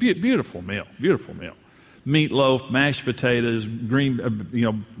 It was a beautiful meal, Meatloaf, mashed potatoes, green,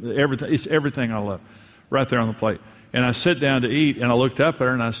 everything. It's everything I love right there on the plate. And I sat down to eat, and I looked up at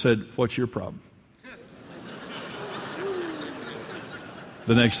her, and I said, what's your problem?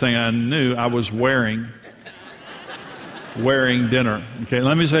 The next thing I knew, I was wearing dinner. Okay,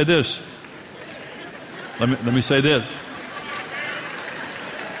 let me say this. Let me say this.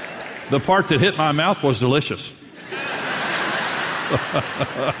 The part that hit my mouth was delicious.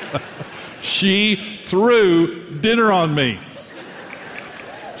 She threw dinner on me.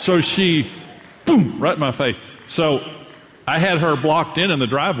 So she, boom, right in my face. So I had her blocked in the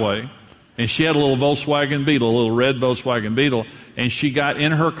driveway, and she had a little Volkswagen Beetle, a little red Volkswagen Beetle, and she got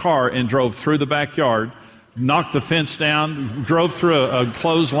in her car and drove through the backyard, knocked the fence down, drove through a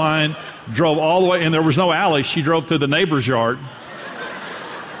clothesline, drove all the way, and there was no alley. She drove through the neighbor's yard.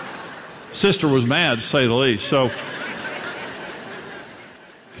 Sister was mad, to say the least. So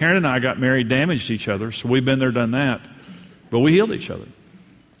Karen and I got married, damaged each other, so we've been there, done that. But we healed each other.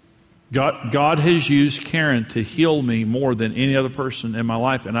 God has used Karen to heal me more than any other person in my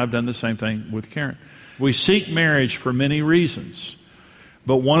life, and I've done the same thing with Karen. We seek marriage for many reasons,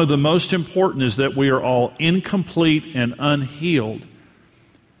 but one of the most important is that we are all incomplete and unhealed,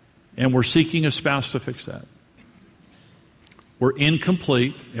 and we're seeking a spouse to fix that. We're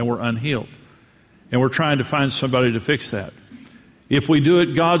incomplete and we're unhealed, and we're trying to find somebody to fix that. If we do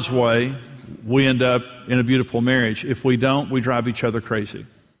it God's way, we end up in a beautiful marriage. If we don't, we drive each other crazy.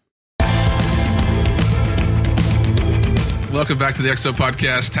 Welcome back to the XO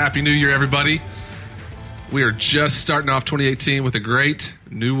Podcast. Happy New Year, everybody. We are just starting off 2018 with a great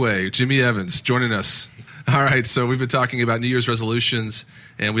new way. Jimmy Evans joining us. All right, so we've been talking about New Year's resolutions,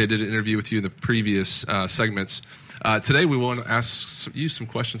 and we did an interview with you in the previous segments. Today, we want to ask you some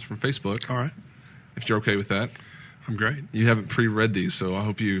questions from Facebook. All right. If you're okay with that. I'm great. You haven't pre-read these, so I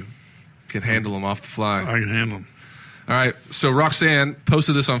hope you can handle them off the fly. I can handle them. All right, so Roxanne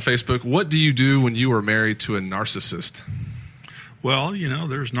posted this on Facebook. What do you do when you are married to a narcissist? Well,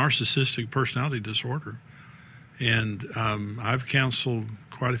 there's narcissistic personality disorder. And I've counseled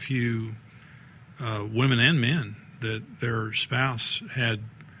quite a few women and men that their spouse had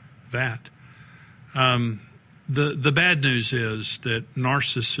that. The bad news is that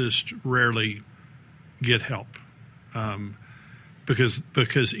narcissists rarely get help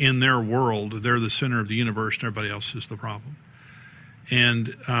because in their world, they're the center of the universe and everybody else is the problem.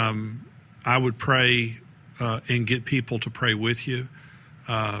 And I would pray and get people to pray with you.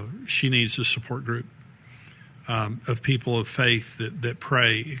 She needs a support group of people of faith that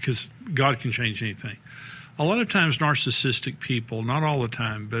pray, because God can change anything. A lot of times narcissistic people, not all the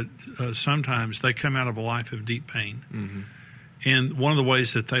time, but sometimes they come out of a life of deep pain. Mm-hmm. And one of the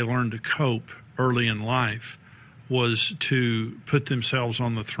ways that they learn to cope early in life was to put themselves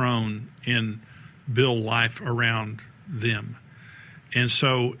on the throne and build life around them. And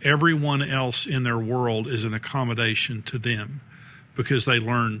so everyone else in their world is an accommodation to them because they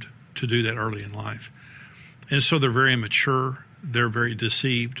learned to do that early in life. And so they're very immature. They're very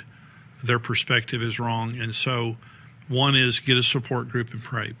deceived. Their perspective is wrong. And so one is get a support group and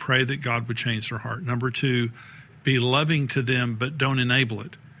pray. Pray that God would change their heart. Number two, be loving to them, but don't enable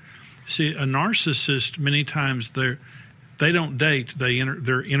it. See, a narcissist, many times they don't date,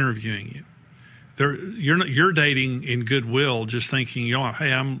 they're interviewing you. You're dating in goodwill, just thinking,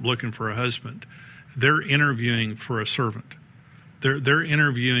 hey, I'm looking for a husband. They're interviewing for a servant. They're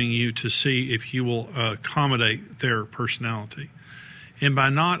interviewing you to see if you will accommodate their personality. And by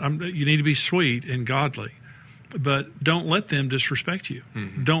not, you need to be sweet and godly, but don't let them disrespect you.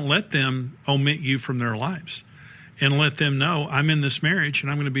 Mm-hmm. Don't let them omit you from their lives, and let them know I'm in this marriage and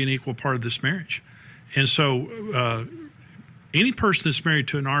I'm going to be an equal part of this marriage. And so, any person that's married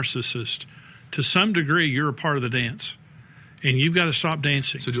to a narcissist, to some degree, you're a part of the dance, and you've got to stop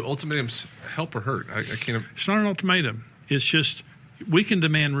dancing. So do ultimatums help or hurt? I can't. It's not an ultimatum. It's just we can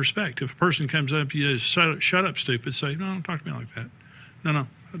demand respect. If a person comes up to you, shut up, stupid, say, no, don't talk to me like that. No,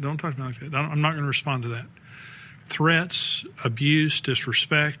 don't talk to me like that. I'm not going to respond to that. Threats, abuse,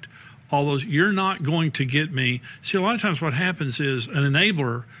 disrespect, all those, you're not going to get me. See, a lot of times what happens is an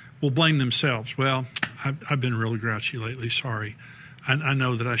enabler will blame themselves. Well, I've been really grouchy lately. Sorry. I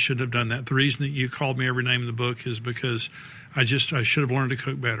know that I shouldn't have done that. The reason that you called me every name in the book is because I should have learned to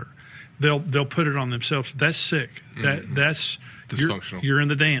cook better. They'll put it on themselves. That's sick. Mm-hmm. That's dysfunctional. You're in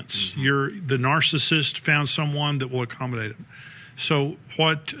the dance. Mm-hmm. The narcissist found someone that will accommodate them. So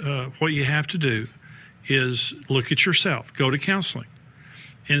what you have to do is look at yourself. Go to counseling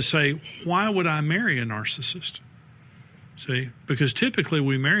and say, why would I marry a narcissist? See, because typically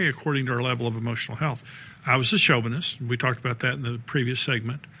we marry according to our level of emotional health. I was a chauvinist. We talked about that in the previous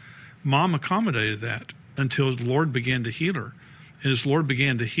segment. Mom accommodated that until the Lord began to heal her. And as the Lord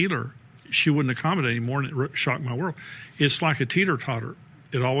began to heal her, she wouldn't accommodate anymore, and it shocked my world. It's like a teeter-totter.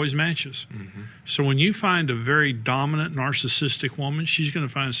 It always matches. Mm-hmm. So when you find a very dominant, narcissistic woman, she's going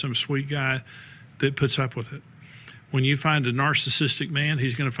to find some sweet guy that puts up with it. When you find a narcissistic man,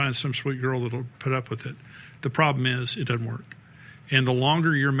 he's going to find some sweet girl that will put up with it. The problem is it doesn't work. And the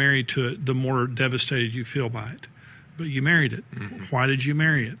longer you're married to it, the more devastated you feel by it. But you married it. Mm-hmm. Why did you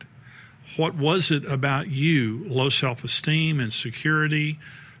marry it? What was it about you? Low self-esteem, insecurity,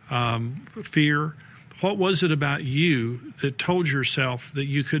 fear. What was it about you that told yourself that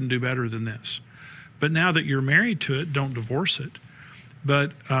you couldn't do better than this? But now that you're married to it, don't divorce it.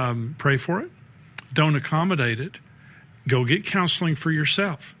 But pray for it. Don't accommodate it. Go get counseling for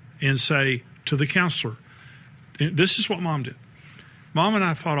yourself and say to the counselor, this is what Mom did. Mom and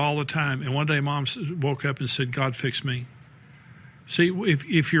I fought all the time, and one day Mom woke up and said, God, fix me. See,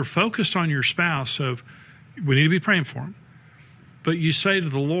 if you're focused on your spouse, we need to be praying for him, but you say to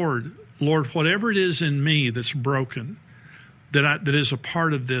the Lord, whatever it is in me that's broken, that is a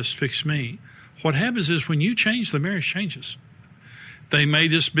part of this, fix me. What happens is when you change, the marriage changes. They may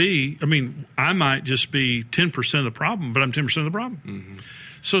just be, I might just be 10% of the problem, but I'm 10% of the problem. Mm-hmm.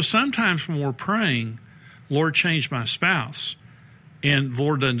 So sometimes when we're praying, Lord, change my spouse, and the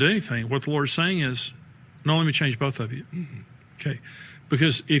Lord doesn't do anything, what the Lord's saying is, no, let me change both of you. Mm-hmm. Okay?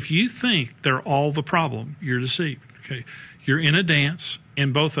 Because if you think they're all the problem, you're deceived. Okay? You're in a dance,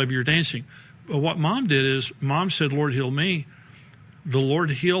 and both of you are dancing. But what Mom did is, Mom said, Lord, heal me. The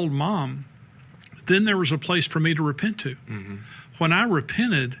Lord healed Mom. Then there was a place for me to repent to. Mm-hmm. When I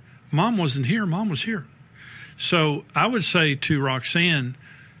repented, Mom wasn't here. Mom was here. So I would say to Roxanne,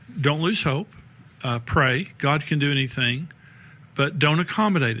 don't lose hope. Pray. God can do anything. But don't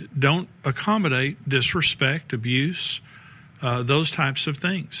accommodate it. Don't accommodate disrespect, abuse, those types of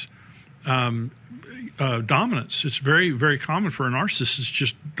things. Dominance. It's very, very common for a narcissist to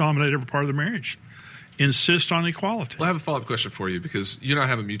just dominate every part of the marriage. Insist on equality. Well, I have a follow-up question for you, because you and I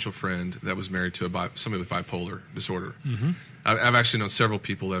have a mutual friend that was married to somebody with bipolar disorder. Mm-hmm. I've actually known several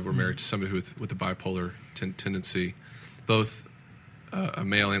people that were married to somebody with a bipolar tendency, both a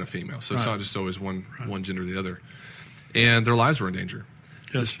male and a female. So It's not just always one gender or the other. And their lives were in danger.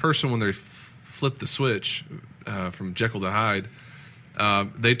 Yes. This person, when they flipped the switch from Jekyll to Hyde,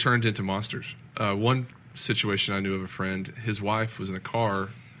 they turned into monsters. One situation I knew of a friend, his wife was in a car,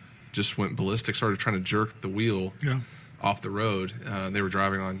 just went ballistic, started trying to jerk the wheel off the road. They were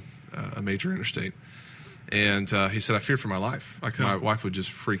driving on a major interstate. And he said, I feared for my life. My wife would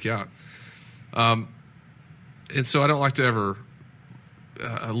just freak out. And so I don't like to ever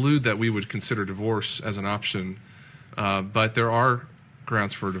allude that we would consider divorce as an option. But there are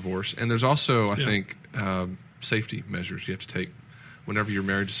grounds for divorce. And there's also, I think, safety measures you have to take whenever you're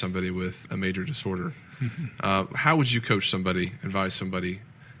married to somebody with a major disorder. How would you coach somebody, advise somebody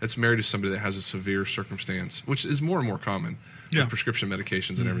that's married to somebody that has a severe circumstance, which is more and more common with prescription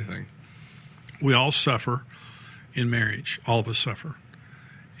medications and everything? We all suffer in marriage. All of us suffer.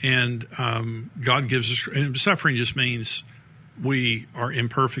 And God gives us, and suffering just means we are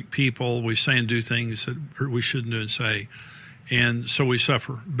imperfect people. We say and do things that we shouldn't do and say. And so we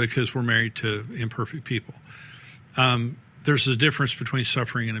suffer because we're married to imperfect people. There's a difference between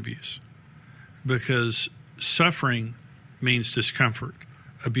suffering and abuse, because suffering means discomfort.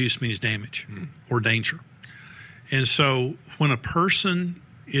 Abuse means damage or danger. And so when a person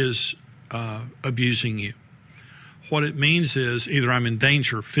is abusing you, what it means is either I'm in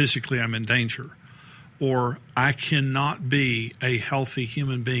danger, physically I'm in danger, or I cannot be a healthy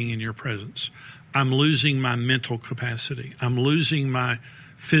human being in your presence. I'm losing my mental capacity. I'm losing my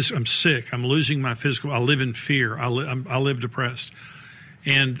I'm sick. I'm losing my physical. I live in fear. I live depressed.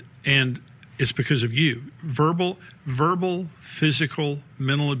 And it's because of you. Verbal, physical,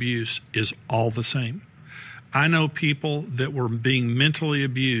 mental abuse is all the same. I know people that were being mentally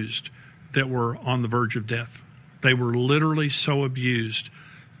abused that were on the verge of death. They were literally so abused,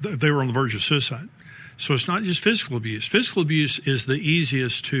 they were on the verge of suicide. So it's not just physical abuse. Physical abuse is the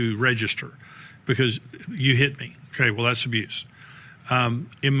easiest to register because you hit me. Okay, well, that's abuse.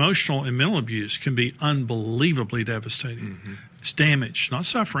 Emotional and mental abuse can be unbelievably devastating. It's damage, not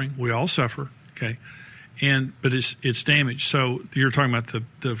suffering. We all suffer, okay? But it's damage. So you're talking about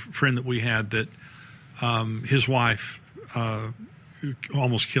the friend that we had that his wife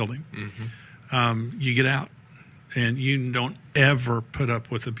almost killed him. You get out. And you don't ever put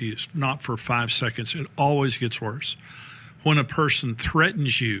up with abuse, not for 5 seconds. It always gets worse. When a person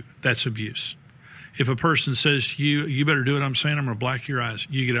threatens you, that's abuse. If a person says to you, you better do what I'm saying, I'm going to black your eyes,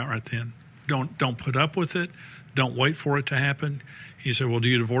 you get out right then. Don't put up with it. Don't wait for it to happen. You say, well, do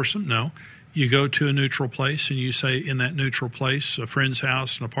you divorce them? No. You go to a neutral place and you say, in that neutral place, a friend's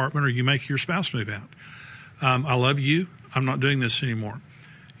house, an apartment, or you make your spouse move out. I love you. I'm not doing this anymore.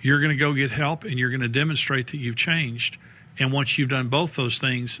 You're going to go get help, and you're going to demonstrate that you've changed. And once you've done both those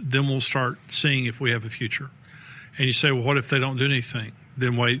things, then we'll start seeing if we have a future. And you say, well, what if they don't do anything?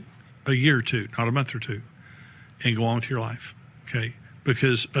 Then wait a year or two, not a month or two, and go on with your life, okay?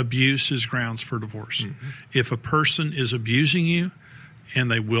 Because abuse is grounds for divorce. If a person is abusing you and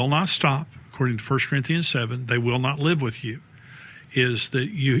they will not stop, according to 1 Corinthians 7, they will not live with you, is that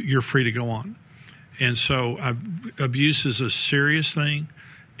you're free to go on. And so abuse is a serious thing,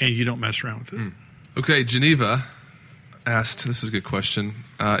 and you don't mess around with it. Okay, Geneva asked, this is a good question.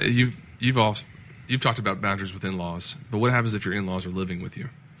 You've talked about boundaries with in-laws, but what happens if your in-laws are living with you?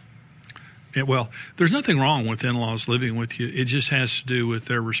 Well, there's nothing wrong with in-laws living with you. It just has to do with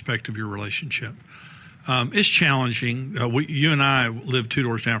their respect of your relationship. It's challenging. You and I live 2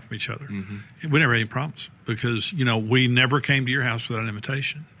 doors down from each other. We never had any problems because, we never came to your house without an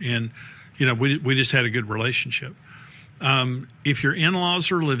invitation. And, we just had a good relationship. If your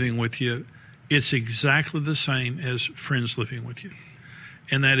in-laws are living with you, it's exactly the same as friends living with you.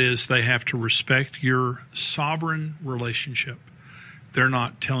 And that is, they have to respect your sovereign relationship. They're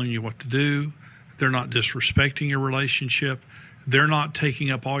not telling you what to do. They're not disrespecting your relationship. They're not taking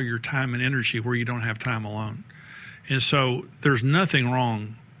up all your time and energy where you don't have time alone. And so there's nothing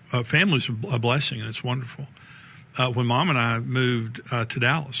wrong. Family's a blessing, and it's wonderful. When Mom and I moved to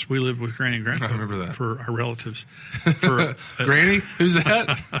Dallas, we lived with Granny and Grandpa. I remember that. For our relatives. Granny? Who's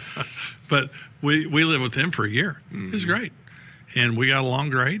that? But we lived with them for a year. It was great. And we got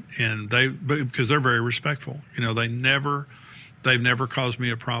along great, and because they're very respectful. They've never caused me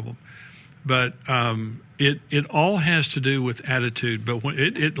a problem. But it all has to do with attitude. But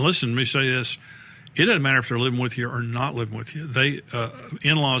listen, let me say this. It doesn't matter if they're living with you or not living with you.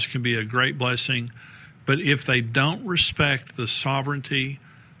 In-laws can be a great blessing. But if they don't respect the sovereignty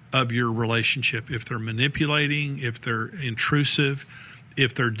of your relationship, if they're manipulating, if they're intrusive,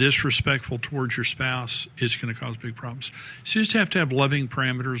 if they're disrespectful towards your spouse, it's going to cause big problems. So you just have to have loving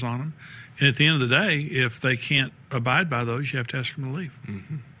parameters on them. And at the end of the day, if they can't abide by those, you have to ask them to leave.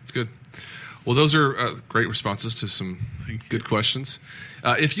 It's good. Well, those are great responses to some good questions.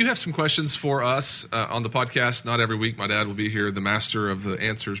 If you have some questions for us on the podcast, not every week. My dad will be here, the master of the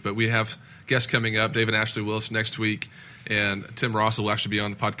answers, but we have guests coming up, David Ashley Willis next week, and Tim Ross will actually be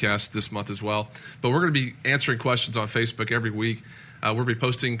on the podcast this month as well. But we're going to be answering questions on Facebook every week. We'll be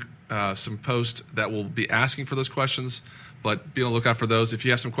posting some posts that will be asking for those questions, but be on the lookout for those. If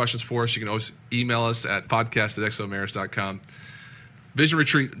you have some questions for us, you can always email us at podcast@xomarriage.com. Vision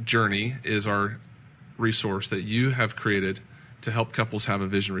Retreat Journey is our resource that you have created to help couples have a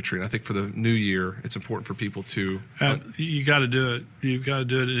vision retreat. I think for the new year, it's important for people to... you got to do it. You've got to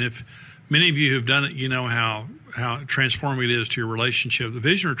do it. And if Many of you who've done it, you know how transformative it is to your relationship. The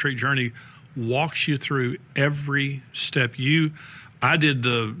Vision Retreat Journey walks you through every step. I did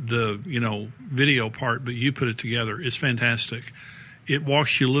the video part, but you put it together. It's fantastic. It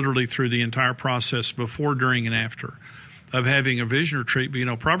walks you literally through the entire process before, during, and after of having a vision retreat.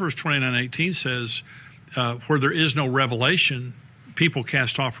 But Proverbs 29:18 says, where there is no revelation, people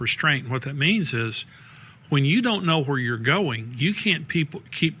cast off restraint. And what that means is, when you don't know where you're going, you can't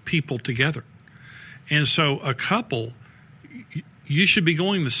keep people together. And so a couple, you should be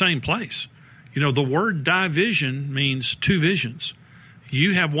going the same place. The word division means two visions.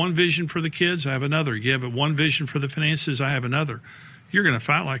 You have one vision for the kids, I have another. You have one vision for the finances, I have another. You're going to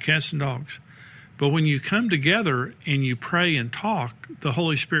fight like cats and dogs. But when you come together and you pray and talk, the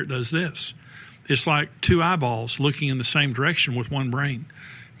Holy Spirit does this. It's like two eyeballs looking in the same direction with one brain.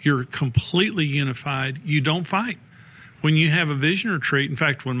 You're completely unified. You don't fight. When you have a vision retreat, in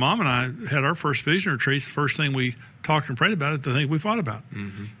fact, when Mom and I had our first vision retreats, the first thing we talked and prayed about is the thing we fought about.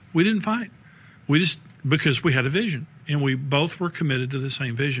 Mm-hmm. We didn't fight. Because we had a vision, and we both were committed to the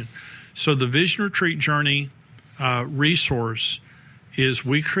same vision. So the Vision Retreat Journey resource is,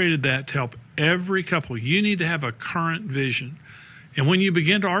 we created that to help every couple. You need to have a current vision. And when you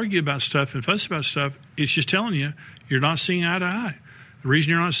begin to argue about stuff and fuss about stuff, it's just telling you you're not seeing eye to eye. The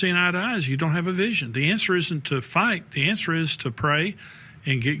reason you're not seeing eye to eye is you don't have a vision. The answer isn't to fight. The answer is to pray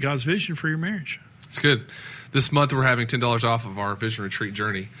and get God's vision for your marriage. It's good. This month we're having $10 off of our Vision Retreat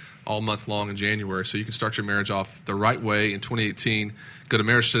Journey all month long in January, so you can start your marriage off the right way in 2018. Go to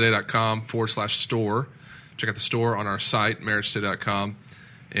marriagetoday.com/store. Check out the store on our site, marriagetoday.com,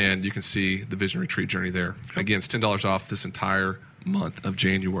 and you can see the Vision Retreat Journey there. Again, it's $10 off this entire month of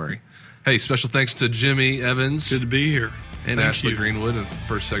January. Hey, special thanks to Jimmy Evans. Good to be here. And Ashley Greenwood in the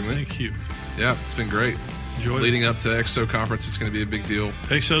first segment. Thank you. Yeah, it's been great. Enjoy it. Leading up to XO Conference, it's going to be a big deal.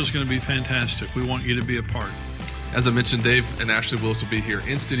 XO is going to be fantastic. We want you to be a part. As I mentioned, Dave and Ashley Wills will be here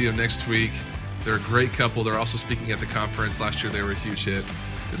in studio next week. They're a great couple. They're also speaking at the conference. Last year, they were a huge hit.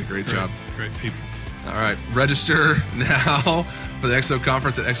 Did a great job. Great people. All right. Register now for the XO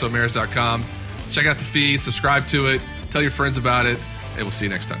Conference at xomarriage.com. Check out the feed. Subscribe to it. Tell your friends about it. And we'll see you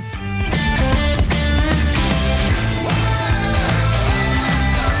next time.